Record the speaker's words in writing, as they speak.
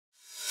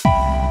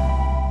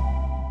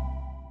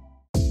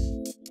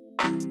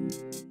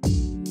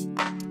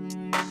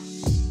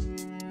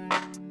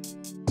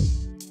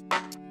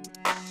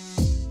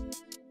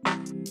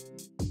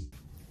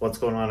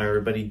going on,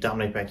 everybody?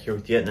 Dominic back here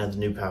with yet another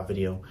Newpowa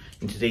video.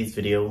 In today's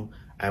video,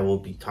 I will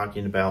be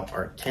talking about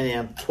our 10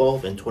 amp,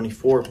 12 and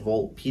 24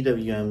 volt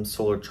PWM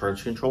solar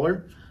charge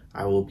controller.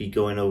 I will be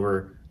going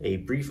over a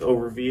brief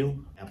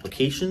overview,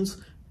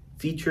 applications,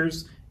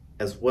 features,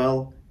 as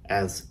well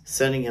as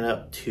setting it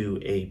up to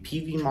a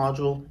PV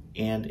module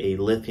and a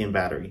lithium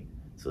battery.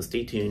 So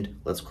stay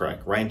tuned, let's crack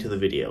right into the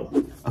video.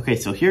 Okay,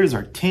 so here's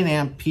our 10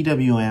 amp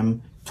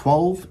PWM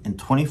 12 and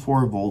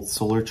 24 volt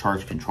solar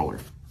charge controller.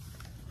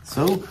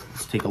 So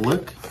let's take a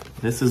look.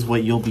 This is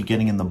what you'll be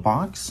getting in the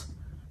box.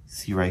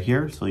 See right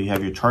here. So you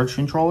have your charge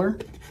controller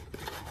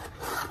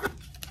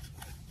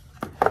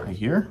right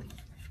here.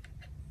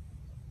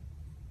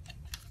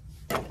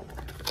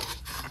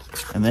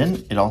 And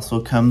then it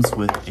also comes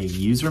with a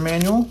user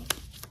manual.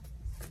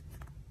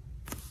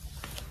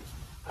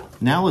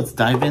 Now let's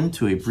dive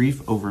into a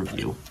brief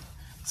overview.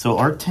 So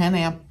our 10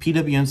 amp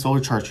PWM solar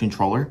charge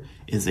controller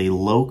is a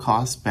low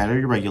cost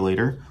battery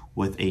regulator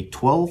with a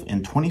 12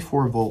 and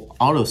 24 volt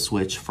auto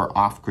switch for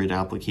off-grid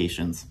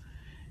applications.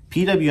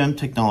 PWM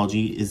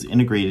technology is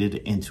integrated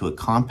into a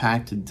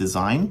compact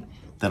design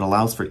that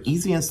allows for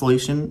easy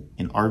installation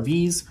in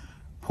RVs,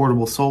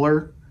 portable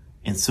solar,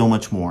 and so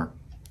much more.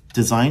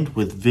 Designed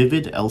with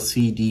vivid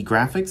LCD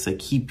graphics that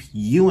keep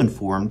you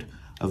informed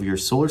of your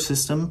solar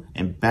system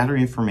and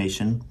battery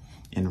information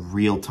in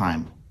real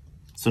time.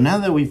 So now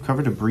that we've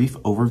covered a brief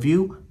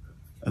overview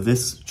of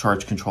this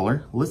charge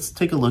controller, let's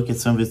take a look at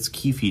some of its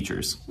key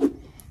features.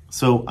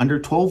 So under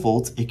 12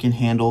 volts, it can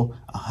handle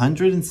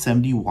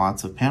 170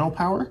 watts of panel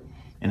power,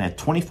 and at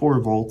 24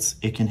 volts,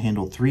 it can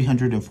handle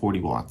 340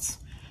 watts.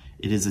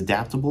 It is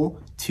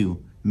adaptable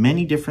to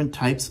many different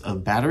types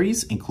of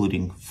batteries,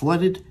 including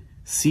flooded,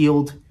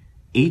 sealed,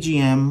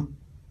 AGM,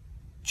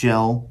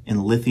 gel,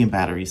 and lithium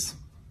batteries.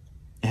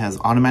 It has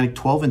automatic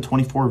 12 and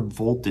 24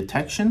 volt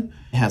detection.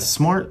 It has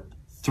smart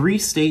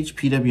 3-stage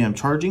PWM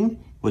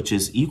charging, which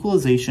is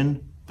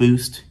equalization,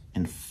 boost,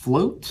 and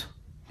float.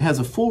 It has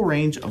a full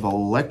range of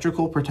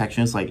electrical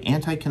protections like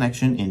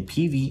anti-connection in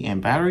PV and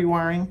battery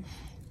wiring,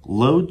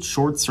 load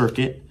short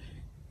circuit,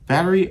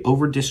 battery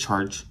over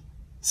discharge,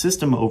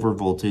 system over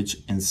voltage,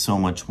 and so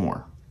much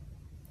more.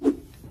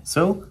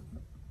 So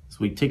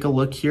we take a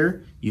look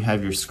here. You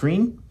have your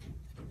screen.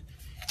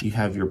 You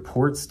have your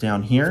ports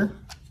down here.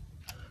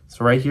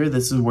 So right here,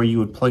 this is where you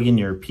would plug in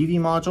your PV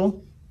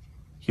module.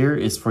 Here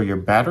is for your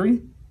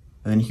battery.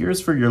 And then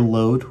here's for your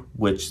load,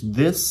 which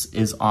this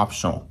is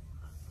optional.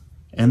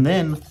 And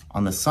then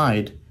on the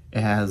side,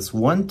 it has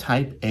one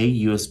type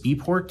A USB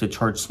port to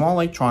charge small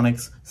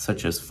electronics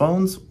such as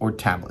phones or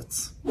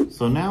tablets.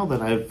 So now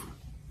that I've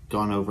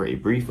gone over a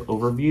brief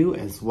overview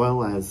as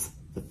well as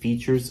the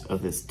features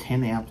of this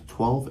 10 amp,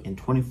 12 and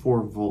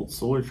 24 volt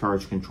solar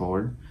charge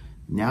controller,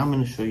 now I'm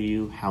going to show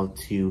you how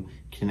to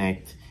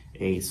connect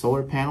a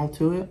solar panel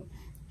to it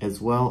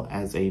as well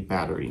as a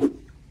battery.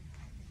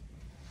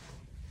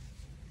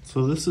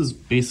 So this is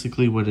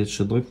basically what it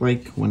should look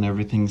like when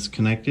everything's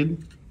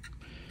connected.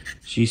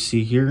 As you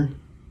see here,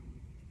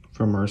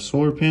 from our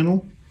solar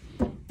panel,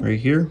 right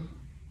here,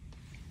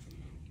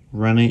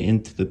 run it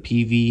into the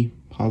PV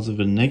positive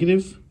and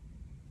negative.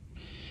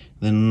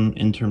 Then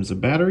in terms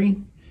of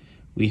battery,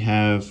 we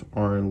have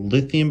our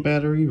lithium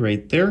battery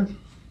right there,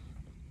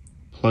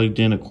 plugged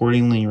in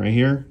accordingly right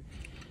here.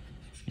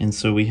 And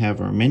so we have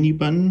our menu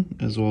button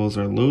as well as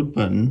our load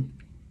button,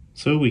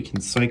 so we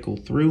can cycle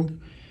through.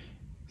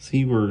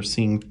 See, we're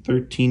seeing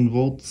 13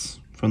 volts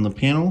from the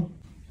panel.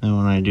 And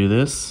when I do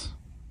this,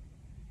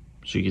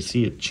 as you can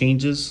see, it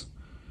changes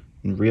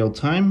in real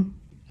time.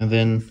 And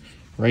then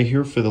right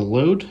here for the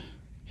load,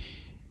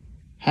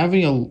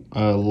 having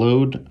a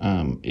load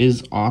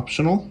is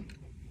optional,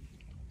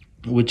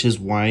 which is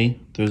why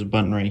there's a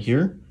button right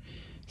here.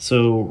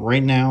 So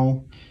right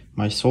now,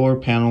 my solar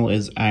panel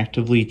is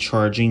actively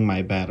charging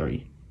my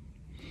battery.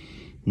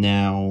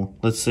 Now,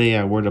 let's say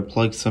I were to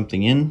plug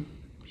something in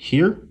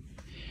here.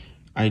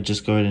 I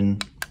just go ahead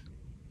and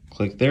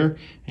click there.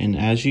 And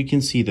as you can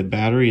see, the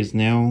battery is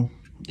now,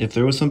 if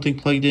there was something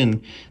plugged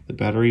in, the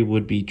battery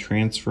would be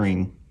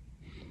transferring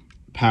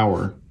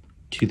power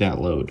to that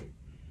load.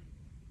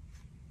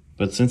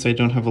 But since I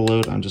don't have a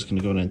load, I'm just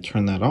gonna go ahead and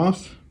turn that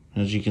off.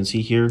 As you can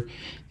see here,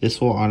 this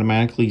will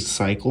automatically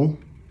cycle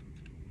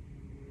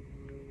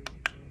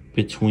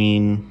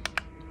between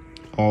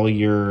all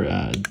your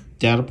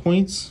data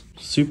points.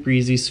 Super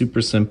easy,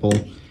 super simple.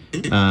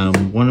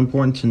 One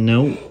important to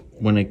note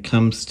when it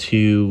comes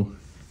to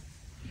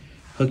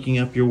hooking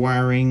up your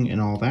wiring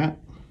and all that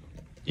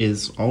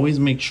is always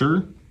make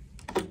sure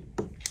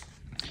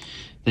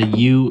that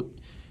you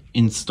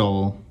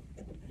install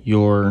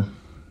your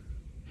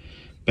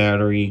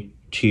battery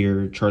to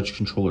your charge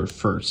controller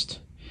first.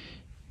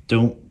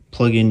 Don't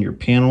plug in your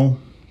panel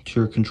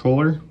to your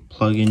controller,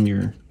 plug in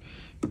your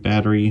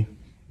battery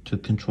to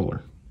the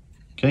controller.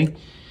 Okay,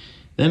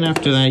 then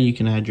after that you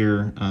can add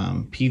your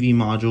PV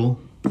module,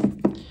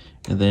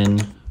 and then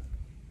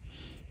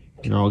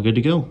you're all good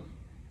to go.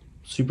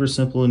 Super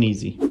simple and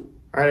easy. All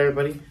right,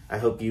 everybody, I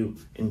hope you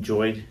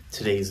enjoyed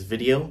today's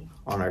video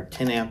on our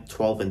 10 amp,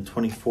 12 and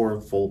 24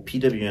 volt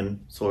PWM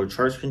solar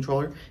charge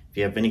controller. If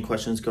you have any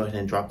questions, go ahead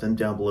and drop them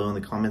down below in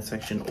the comment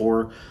section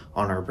or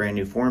on our brand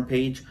new forum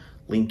page.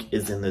 Link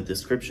is in the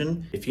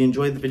description. If you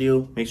enjoyed the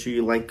video, make sure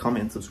you like,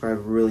 comment, and subscribe.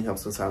 It really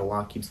helps us out a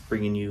lot, keeps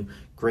bringing you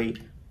great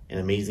and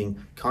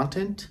amazing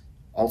content.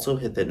 Also,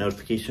 hit that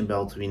notification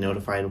bell to be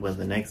notified when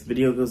the next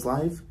video goes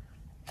live.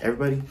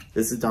 Everybody,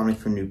 this is Dominic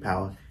from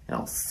Newpowa, and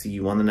I'll see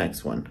you on the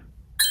next one.